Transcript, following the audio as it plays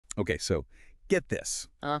Okay, so get this.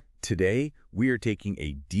 Uh, Today, we are taking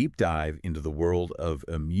a deep dive into the world of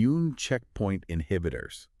immune checkpoint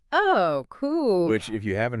inhibitors, oh, cool. which, if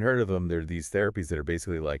you haven't heard of them, they're these therapies that are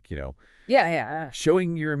basically like, Yeah.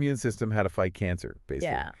 showing your immune system how to fight cancer, basically.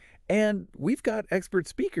 Yeah. And we've got expert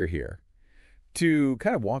speaker here to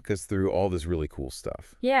kind of walk us through all this really cool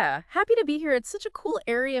stuff. Yeah. Happy to be here. It's such a cool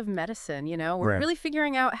area of medicine, you know? We're Right. really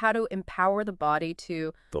figuring out how to empower the body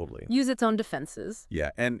to Totally. use its own defenses.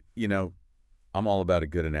 Yeah, and, I'm all about a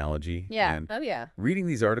good analogy. Yeah. And Oh, yeah. reading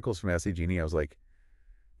these articles from Assay, Genie, I was like,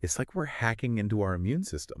 it's like we're hacking into our immune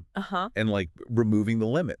system Uh-huh. and, like, removing the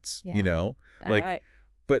limits, Yeah. Like, Right.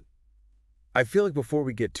 but I feel like before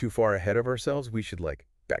we get too far ahead of ourselves, we should, like,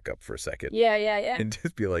 back up for a second Yeah. and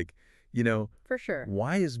just be like, For sure.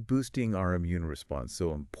 why is boosting our immune response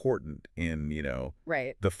so important in,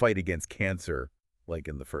 Right. the fight against cancer, like,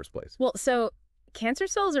 in the first place? Well, so cancer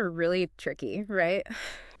cells are really tricky, right?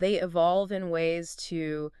 They evolve in ways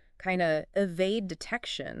to kind of evade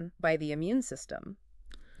detection by the immune system,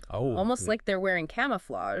 Oh, almost like they're wearing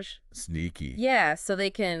camouflage. sneaky. Yeah, so they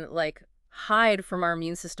can like hide from our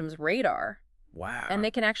immune system's radar. Wow. And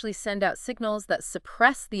they can actually send out signals that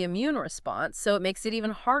suppress the immune response, so it makes it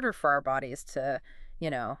even harder for our bodies to,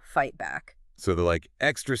 fight back. So they're, like,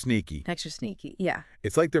 extra sneaky. Extra sneaky. Yeah.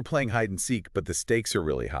 It's like they're playing hide and seek, but the stakes are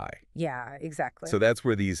really high. Yeah, exactly. So that's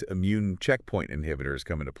where these immune checkpoint inhibitors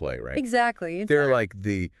come into play, right? Exactly. They're like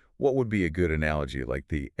what would be a good analogy, like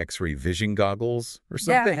the X-ray vision goggles or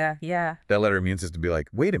something? Yeah. That let our immune system be like,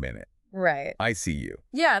 wait a minute, Right. I see you.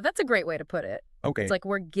 Yeah, that's a great way to put it. Okay. It's like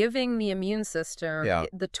we're giving the immune system Yeah.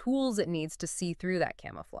 the tools it needs to see through that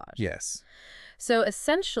camouflage. Yes. So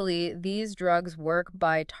essentially, these drugs work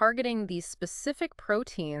by targeting these specific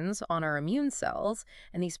proteins on our immune cells,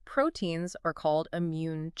 and these proteins are called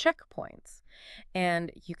immune checkpoints.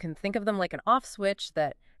 And you can think of them like an off switch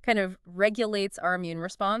that kind of regulates our immune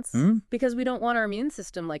response because we don't want our immune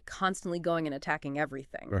system like constantly going and attacking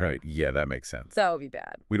everything. Right. Yeah, that makes sense. That would be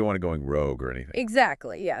bad. We don't want to going rogue or anything.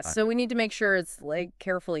 Exactly, yeah. So we need to make sure it's like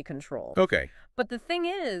carefully controlled. Okay. But the thing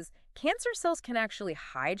is, cancer cells can actually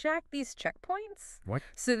hijack these checkpoints. What?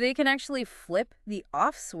 So they can actually flip the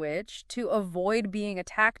off switch to avoid being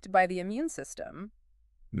attacked by the immune system.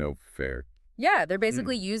 No fair. Yeah, they're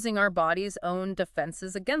basically using our body's own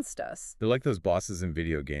defenses against us. They're like those bosses in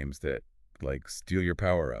video games that, like, steal your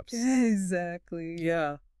power-ups. Exactly,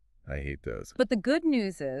 yeah. I hate those. But the good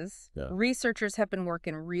news is Yeah. researchers have been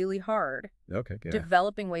working really hard, Okay, yeah.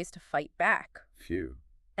 developing ways to fight back. Phew.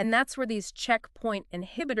 And that's where these checkpoint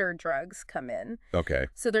inhibitor drugs come in. Okay.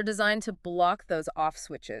 So they're designed to block those off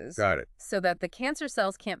switches Got it. so that the cancer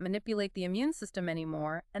cells can't manipulate the immune system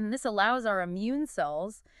anymore. And this allows our immune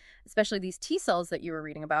cells, especially these T cells that you were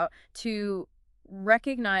reading about, to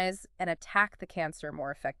recognize and attack the cancer more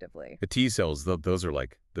effectively. The T cells, those are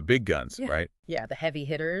like the big guns, Yeah. right? Yeah, the heavy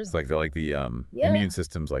hitters. It's like they're like the immune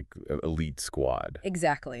system's like elite squad.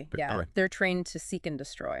 Exactly. But- Yeah. all right. They're trained to seek and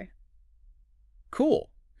destroy. Cool.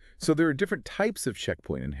 So there are different types of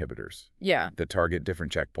checkpoint inhibitors Yeah. that target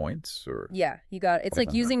different checkpoints, or Yeah, you got it. It's like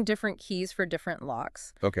Uh-huh. using different keys for different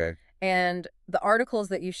locks. okay, And the articles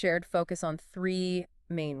that you shared focus on three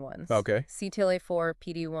main ones. Okay. CTLA4,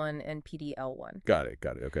 PD1, and PDL1. got it,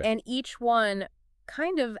 okay. And each one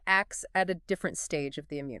kind of acts at a different stage of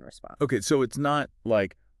the immune response. Okay, so it's not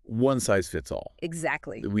like one size fits all.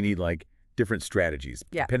 Exactly. We need like different strategies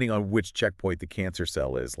Yeah. depending on which checkpoint the cancer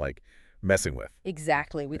cell is like messing with.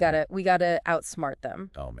 Exactly. We Yeah. gotta outsmart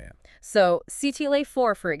them. Oh man. So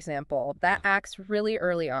CTLA4, for example, that acts really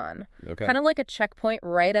early on, Okay. kind of like a checkpoint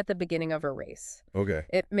right at the beginning of a race. Okay.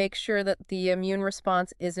 It makes sure that the immune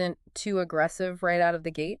response isn't too aggressive right out of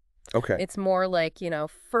the gate. Okay. It's more like,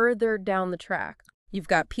 further down the track. You've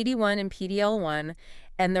got PD1 and PDL1,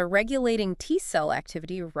 and they're regulating T cell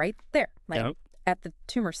activity right there, like at the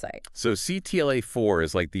tumor site. So CTLA4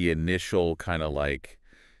 is like the initial kind of like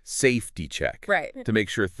safety check. Right. To make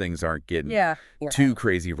sure things aren't getting Yeah. too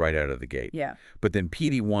crazy right out of the gate. Yeah. But then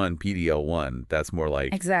PD1, PDL1, that's more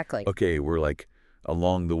like, Exactly. okay, we're like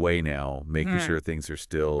along the way now, making sure things are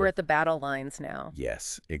still... We're at the battle lines now.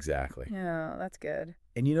 Yes, exactly. Yeah, that's good.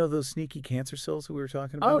 And you know those sneaky cancer cells that we were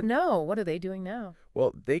talking Oh, about? no. What are they doing now?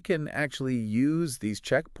 Well, they can actually use these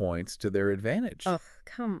checkpoints to their advantage. Oh,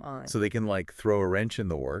 come on. So they can like throw a wrench in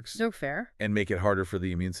the works No fair. and make it harder for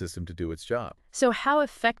the immune system to do its job. So how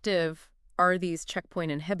effective are these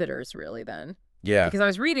checkpoint inhibitors really then? Yeah. Because I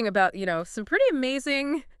was reading about, some pretty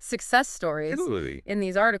amazing success stories Absolutely. in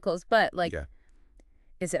these articles, but Yeah.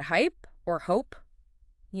 is it hype or hope?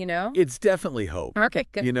 It's definitely hope. Okay,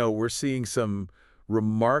 good. We're seeing some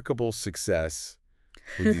remarkable success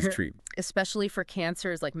with these treatments? Especially for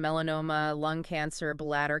cancers like melanoma, lung cancer,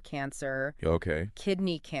 bladder cancer, Okay.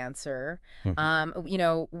 kidney cancer.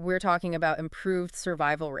 Mhm. We're talking about improved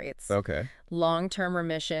survival rates, Okay. long-term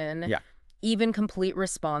remission, Yeah. even complete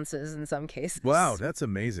responses in some cases. Wow, that's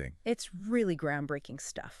amazing. It's really groundbreaking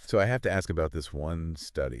stuff. So I have to ask about this one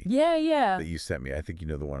study Yeah. that you sent me. I think you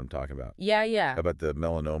know the one I'm talking about. Yeah. About the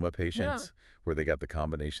melanoma patients where they got the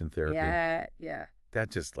combination therapy. Yeah. That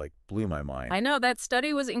just like blew my mind. I know, that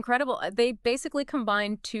study was incredible. They basically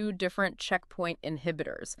combined two different checkpoint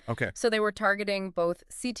inhibitors. Okay. So they were targeting both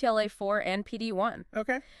CTLA-4 and PD-1.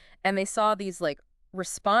 Okay. And they saw these like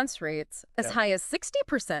response rates as Yeah. high as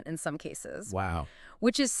 60% in some cases, Wow.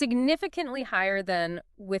 which is significantly higher than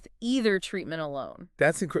with either treatment alone.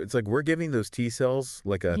 That's incredible. It's like we're giving those T cells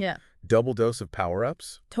like a Yeah. double dose of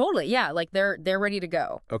power-ups. Totally. Yeah, like they're ready to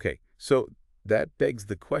go. Okay. So that begs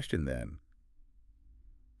the question then.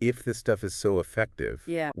 If this stuff is so effective,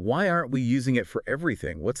 Yeah. why aren't we using it for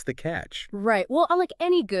everything? What's the catch? Right. Well, like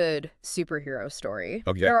any good superhero story,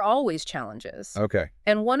 Okay. there are always challenges. Okay.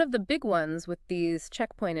 And one of the big ones with these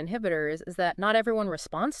checkpoint inhibitors is that not everyone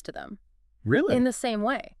responds to them Really? in the same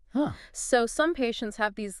way. Huh. So some patients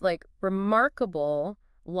have these like remarkable,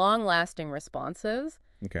 long-lasting responses,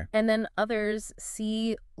 Okay. and then others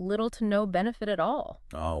see little to no benefit at all.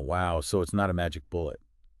 Oh, wow. So it's not a magic bullet,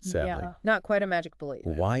 sadly. Yeah. Not quite a magic bullet.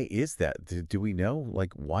 Why is that? Do we know?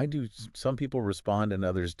 Like, why do some people respond and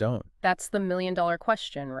others don't? That's the million-dollar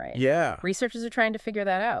question, right? Yeah. Researchers are trying to figure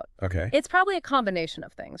that out. Okay. It's probably a combination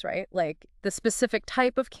of things, right? Like the specific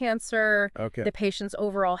type of cancer, Okay. the patient's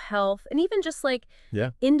overall health, and even just like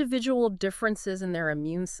individual differences in their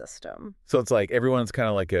immune system. So it's like everyone's kind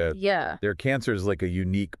of like Yeah. their cancer is like a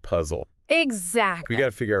unique puzzle. Exactly. We got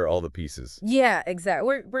to figure out all the pieces. Yeah,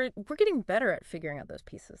 exactly. We're getting better at figuring out those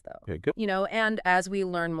pieces, though. Okay, good. And as we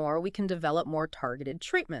learn more, we can develop more targeted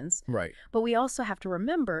treatments. Right. But we also have to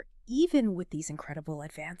remember, even with these incredible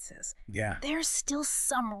advances, Yeah. there's still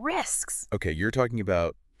some risks. Okay, you're talking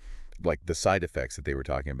about like the side effects that they were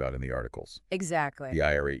talking about in the articles. Exactly. The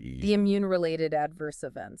IRAEs. The immune-related adverse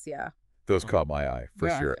events, yeah. Those caught my eye, for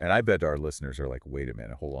Yeah. sure. And I bet our listeners are like, wait a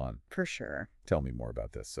minute, hold on. For sure. Tell me more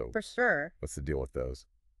about this. So For sure. what's the deal with those?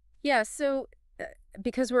 Yeah, so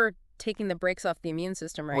because we're taking the brakes off the immune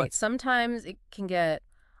system, right? What? Sometimes it can get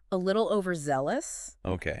a little overzealous,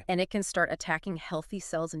 Okay. and it can start attacking healthy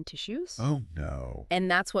cells and tissues. Oh, no. And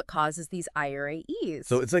that's what causes these IRAEs.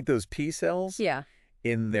 So it's like those P cells Yeah.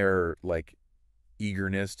 in their like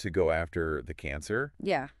eagerness to go after the cancer,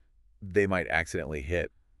 Yeah. they might accidentally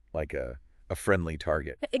hit like a friendly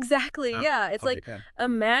target. Exactly. Yeah. It's like, Okay.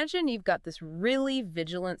 imagine you've got this really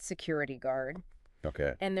vigilant security guard,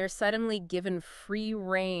 Okay. and they're suddenly given free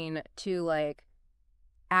rein to like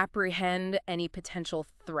apprehend any potential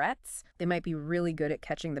threats. They might be really good at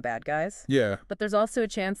catching the bad guys, Yeah. but there's also a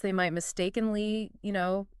chance they might mistakenly,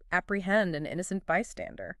 apprehend an innocent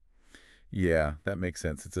bystander. Yeah, that makes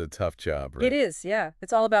sense. It's a tough job, right? It is, yeah.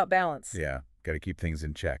 It's all about balance. Yeah. Got to keep things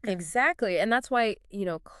in check. Exactly. And that's why,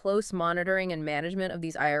 close monitoring and management of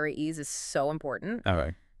these IRAEs is so important. All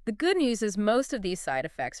right. The good news is most of these side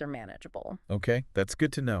effects are manageable, Okay. That's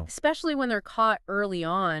good to know. especially when they're caught early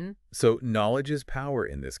on. So knowledge is power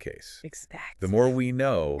in this case. Exactly. The more we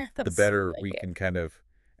know, the That's better like we it. can kind of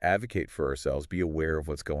advocate for ourselves, be aware of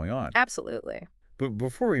what's going on. Absolutely. But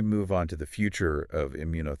before we move on to the future of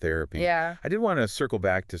immunotherapy, Yeah. I did want to circle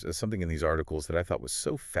back to something in these articles that I thought was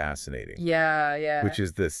so fascinating, Yeah. which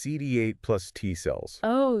is the CD8 plus T cells,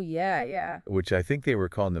 Oh, yeah. which I think they were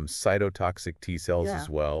calling them cytotoxic T cells Yeah. as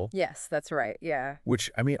well, Yes, that's right. Yeah.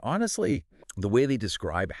 which, I mean, honestly, the way they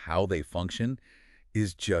describe how they function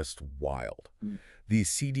is just wild. Mm. These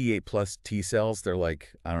CD8 plus T cells, they're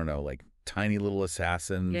like, I don't know, like tiny little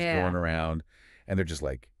assassins Yeah. going around, and they're just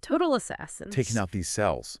like Total assassins. taking out these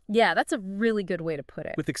cells Yeah, that's a really good way to put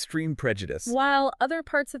it. with extreme prejudice. While other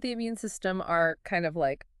parts of the immune system are kind of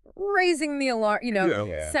like raising the alarm,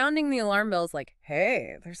 Yeah. sounding the alarm bells like,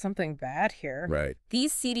 hey, there's something bad here. Right.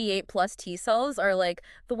 These CD8 plus T cells are like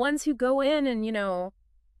the ones who go in and,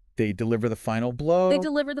 They deliver the final blow. they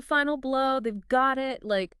deliver the final blow. They've got it.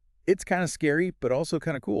 Like, It's kind of scary, but also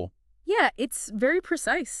kind of cool. yeah, it's very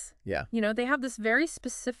precise. Yeah. They have this very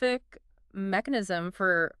specific mechanism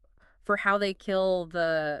for how they kill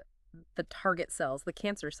the target cells, the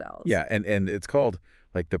cancer cells. Yeah, and it's called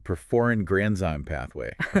like the perforin-granzyme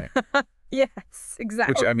pathway, right? Yes,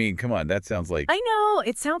 exactly. Which, I mean, come on, that sounds like I know.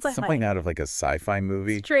 It sounds like something out of like a sci-fi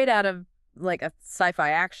movie. straight out of like a sci-fi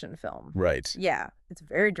action film. Right. Yeah, it's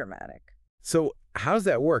very dramatic. So how does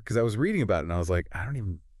that work? Because I was reading about it and I was like, I don't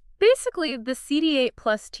even... Basically, the CD8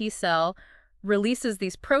 plus T cell releases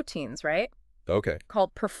these proteins, right? Okay.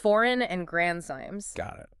 called perforin-granzymes.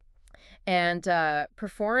 Got it. And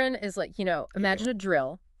perforin is like, imagine a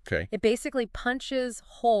drill. Okay. It basically punches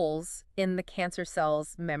holes in the cancer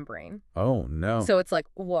cell's membrane. Oh, no. So it's like,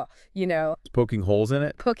 whoa, It's poking holes in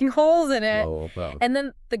it? poking holes in it. Oh, wow. And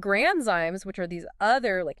then the granzymes, which are these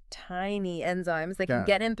other like tiny enzymes, they can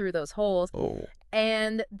get in through those holes. Oh.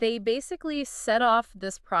 And they basically set off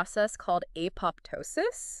this process called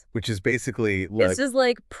apoptosis. Which is basically It's just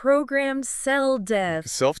like programmed cell death.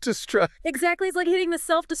 self-destruct. Exactly. It's like hitting the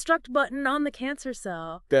self-destruct button on the cancer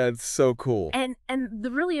cell. That's so cool. And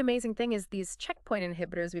the really amazing thing is these checkpoint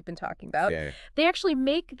inhibitors we've been talking about, Yeah. they actually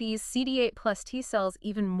make these CD8 plus T cells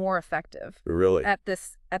even more effective Really? at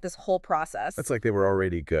this whole process. That's like they were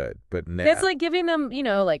already good, but now. It's like giving them,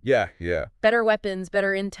 like Yeah. better weapons,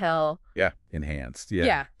 better intel. Yeah. Enhanced. Yeah.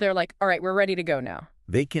 Yeah. They're like, all right, we're ready to go now.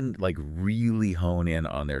 They can like really hone in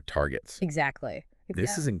on their targets. Exactly.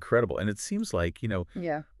 This is incredible. And it seems like,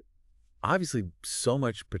 Yeah. obviously so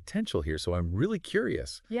much potential here. So I'm really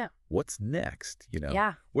curious. Yeah. What's next?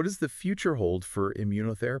 Yeah. What does the future hold for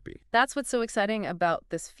immunotherapy? That's what's so exciting about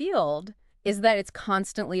this field is that it's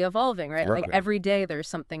constantly evolving, right? Right. Like every day there's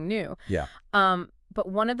something new. Yeah. But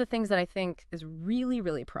one of the things that I think is really,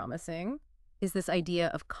 really promising is this idea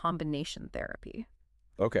of combination therapy.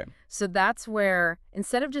 Okay. So that's where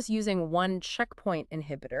instead of just using one checkpoint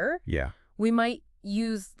inhibitor, Yeah. we might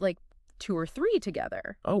use like 2 or 3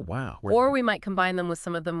 together. Oh, wow. Or we might combine them with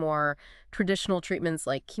some of the more traditional treatments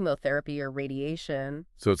like chemotherapy or radiation.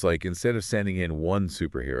 So it's like instead of sending in one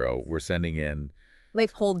superhero, we're sending in.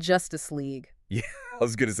 Like whole Justice League. Yeah. I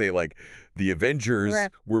was going to say like the Avengers,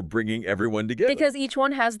 Right. we're bringing everyone together. Because each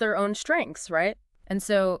one has their own strengths, right? And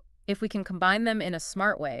so if we can combine them in a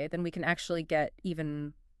smart way, then we can actually get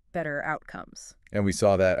even better outcomes. And we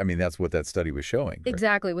saw that. I mean, that's what that study was showing. Right?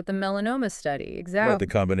 Exactly, with the melanoma study. Exactly. Right, the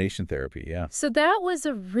combination therapy. Yeah. So that was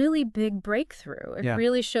a really big breakthrough. It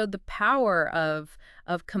really showed the power of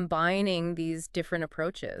combining these different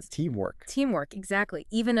approaches. Teamwork. Teamwork, exactly.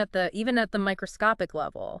 Even at the microscopic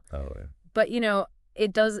level. Oh, yeah. But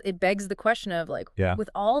it begs the question of like, with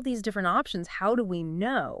all these different options, how do we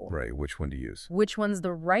know Right. Which one to use? which one's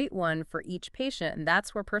the right one for each patient? And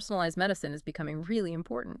that's where personalized medicine is becoming really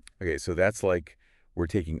important. Okay. So that's like we're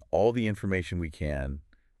taking all the information we can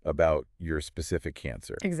about your specific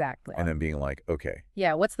cancer. Exactly. And then being like, okay,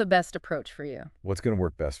 Yeah, what's the best approach for you? what's going to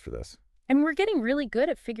work best for this? And we're getting really good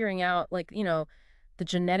at figuring out, like, the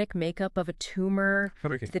genetic makeup of a tumor,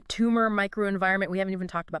 Okay. the tumor microenvironment. We haven't even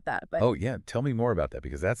talked about that. But Oh, yeah. Tell me more about that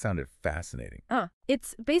because that sounded fascinating.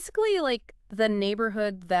 it's basically like the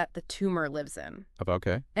neighborhood that the tumor lives in.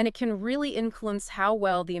 Okay. And it can really influence how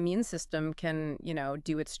well the immune system can,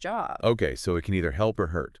 do its job. Okay. So it can either help or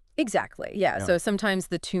hurt. Exactly. Yeah. So sometimes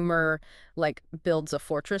the tumor like builds a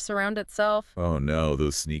fortress around itself. Oh, no.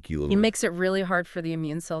 Those sneaky little. It makes it really hard for the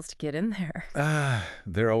immune cells to get in there.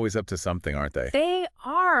 They're always up to something, aren't they? They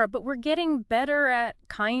are, but we're getting better at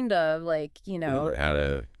kind of like, How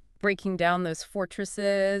to. breaking down those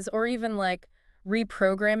fortresses or even like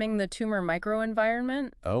reprogramming the tumor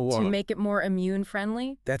microenvironment to make it more immune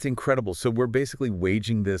friendly. That's incredible. So we're basically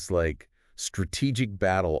waging this like strategic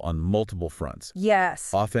battle on multiple fronts. Yes.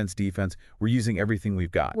 Offense, defense. We're using everything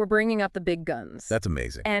we've got. We're bringing out the big guns. That's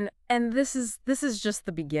amazing. And this is just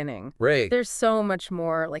the beginning. Right. There's so much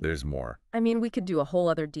more. Like, There's more. I mean, we could do a whole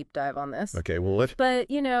other deep dive on this. Okay, well, let's. But,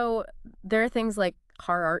 there are things like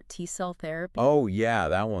CAR-T T-cell therapy. Oh, yeah,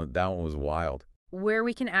 that one was wild. Where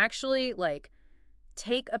we can actually, like,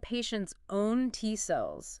 take a patient's own T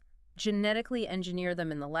cells, genetically engineer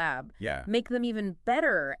them in the lab, Yeah. make them even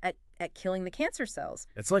better at killing the cancer cells.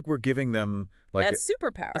 It's like we're giving them like That's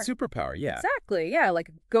superpower. a superpower, yeah. Exactly, yeah, like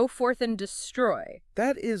go forth and destroy.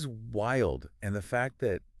 That is wild. And the fact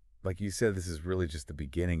that, like you said, this is really just the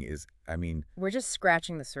beginning is, I mean. We're just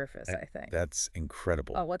scratching the surface, I think. That's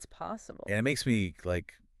incredible. Oh, what's possible? And it makes me,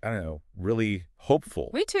 like, I don't know, really hopeful.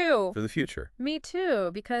 Me too. For the future. Me too,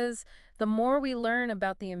 because the more we learn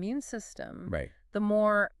about the immune system, Right. the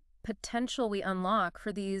more potential we unlock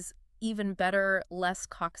for these even better, less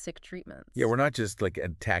toxic treatments. Yeah, we're not just like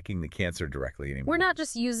attacking the cancer directly anymore. We're not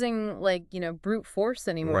just using like, brute force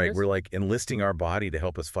anymore. Right, we're like enlisting our body to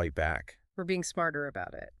help us fight back. We're being smarter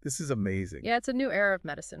about it. This is amazing. Yeah, it's a new era of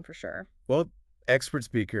medicine for sure. Well, expert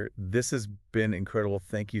speaker, this has been incredible.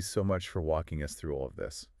 Thank you so much for walking us through all of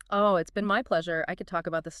this. Oh, it's been my pleasure. I could talk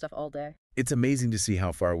about this stuff all day. It's amazing to see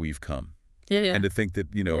how far we've come. Yeah. And to think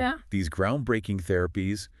that, these groundbreaking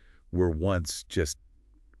therapies were once just,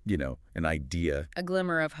 an idea. A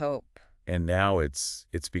glimmer of hope. And now it's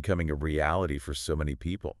becoming a reality for so many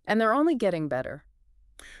people. And they're only getting better.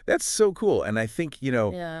 That's so cool. And I think,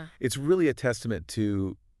 Yeah, it's really a testament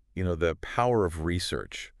to, the power of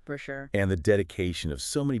research for sure. and the dedication of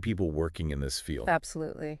so many people working in this field.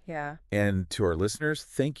 Absolutely. Yeah. And to our listeners,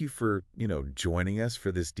 thank you for, joining us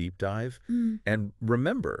for this deep dive. And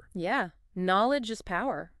remember, Yeah. Knowledge is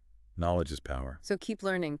power. knowledge is power. So keep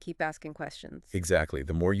learning, keep asking questions. Exactly.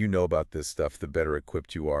 The more you know about this stuff, the better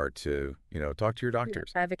equipped you are to, talk to your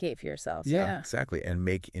doctors. Advocate for yourselves. Yeah, Yeah. exactly. And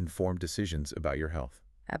make informed decisions about your health.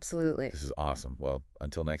 Absolutely. This is awesome. Well,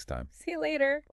 until next time. See you later.